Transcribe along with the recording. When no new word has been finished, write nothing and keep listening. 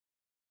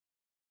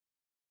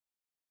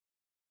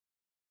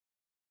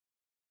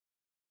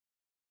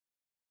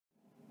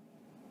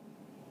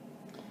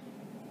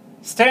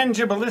Stan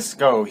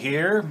Gibilisco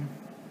here,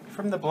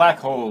 from the black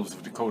holes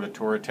of Dakota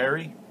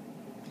Territory,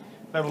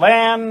 the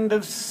land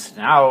of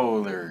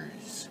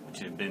snowlers, which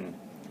have been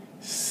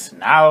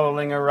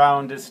snowling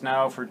around us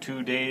now for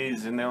 2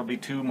 days, and there'll be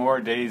 2 more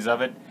days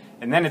of it,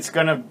 and then it's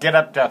going to get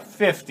up to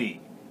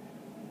 50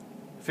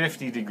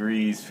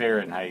 degrees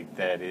Fahrenheit,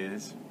 that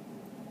is.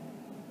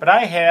 But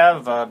I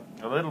have a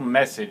little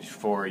message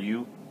for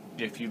you.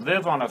 If you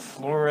live on a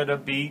Florida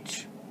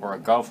beach, or a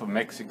Gulf of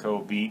Mexico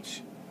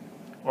beach,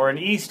 or an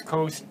East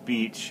Coast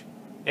beach,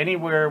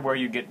 anywhere where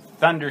you get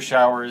thunder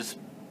showers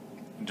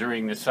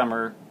during the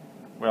summer,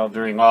 well,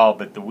 during all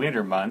but the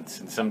winter months,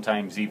 and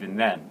sometimes even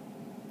then.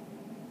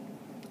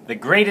 The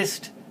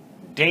greatest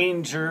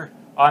danger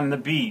on the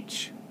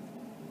beach,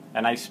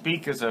 and I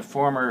speak as a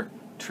former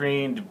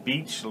trained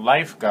beach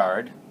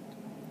lifeguard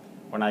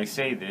when I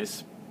say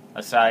this,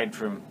 aside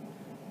from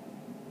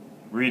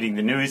reading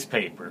the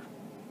newspaper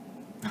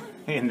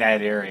in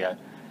that area.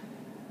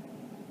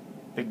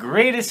 The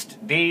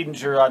greatest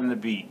danger on the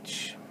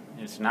beach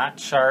is not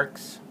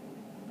sharks,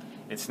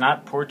 it's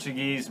not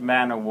Portuguese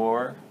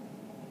man-o-war,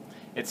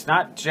 it's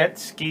not jet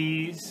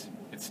skis,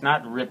 it's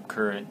not rip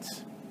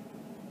currents.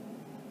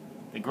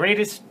 The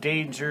greatest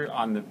danger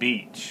on the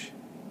beach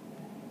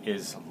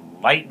is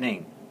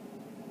lightning.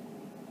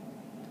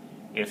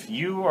 If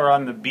you are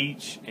on the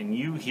beach and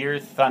you hear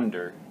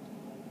thunder,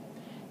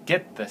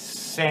 get the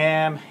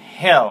Sam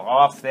hell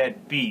off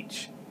that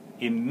beach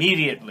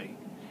immediately.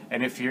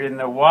 And if you're in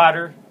the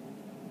water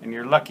and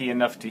you're lucky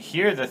enough to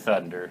hear the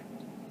thunder,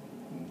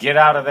 get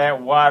out of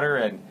that water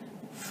and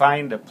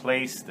find a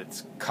place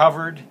that's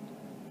covered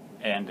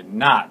and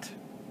not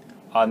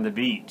on the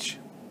beach.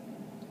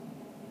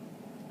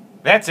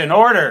 That's an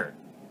order!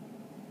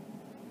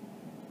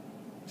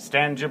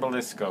 Stan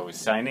Gibilisco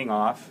signing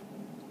off.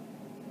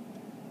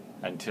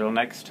 Until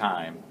next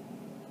time,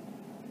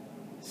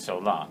 so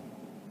long.